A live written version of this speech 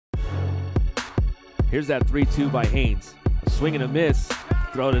Here's that 3-2 by Haynes. A swing and a miss.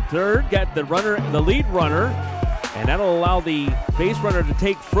 Throw to third. Got the runner, the lead runner. And that'll allow the base runner to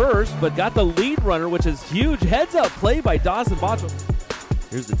take first, but got the lead runner, which is huge. Heads up play by Dawson Bottom.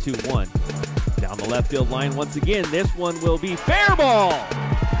 Here's the 2-1. Down the left field line once again. This one will be fair ball.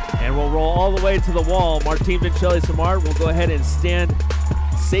 And we'll roll all the way to the wall. Martin Vincelli-Samard will go ahead and stand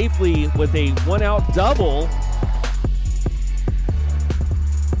safely with a one-out double.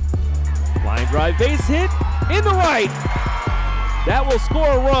 Line drive base hit in the right. That will score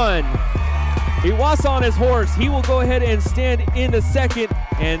a run. Iwasa on his horse. He will go ahead and stand in the second,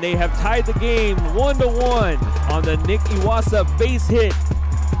 and they have tied the game 1-1 on the Nick Iwasa base hit.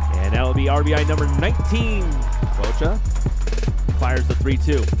 And that will be RBI number 19. Bocha fires the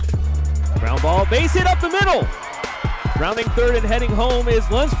 3-2. Ground ball, base hit up the middle. Rounding third and heading home is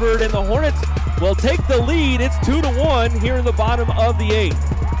Lunsford, and the Hornets will take the lead. It's 2-1 here in the bottom of the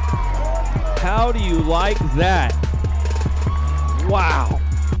 8th. How do you like that? Wow.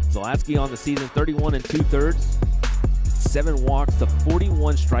 Zalatsky on the season, 31 2/3, 7 walks to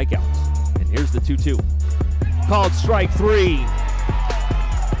 41 strikeouts. And here's the 2-2. Called strike 3.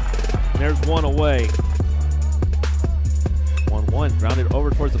 There's one away. 1-1, grounded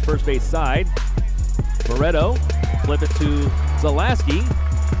over towards the first base side. Barreto, flip it to Zalatsky.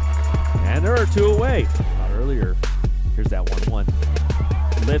 And there are 2 away. Not earlier. Here's that 1-1.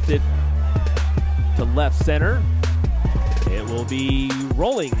 Lifted to left center. It will be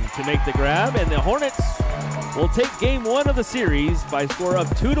rolling to make the grab, and the Hornets will take game 1 of the series by a score of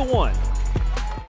 2-1.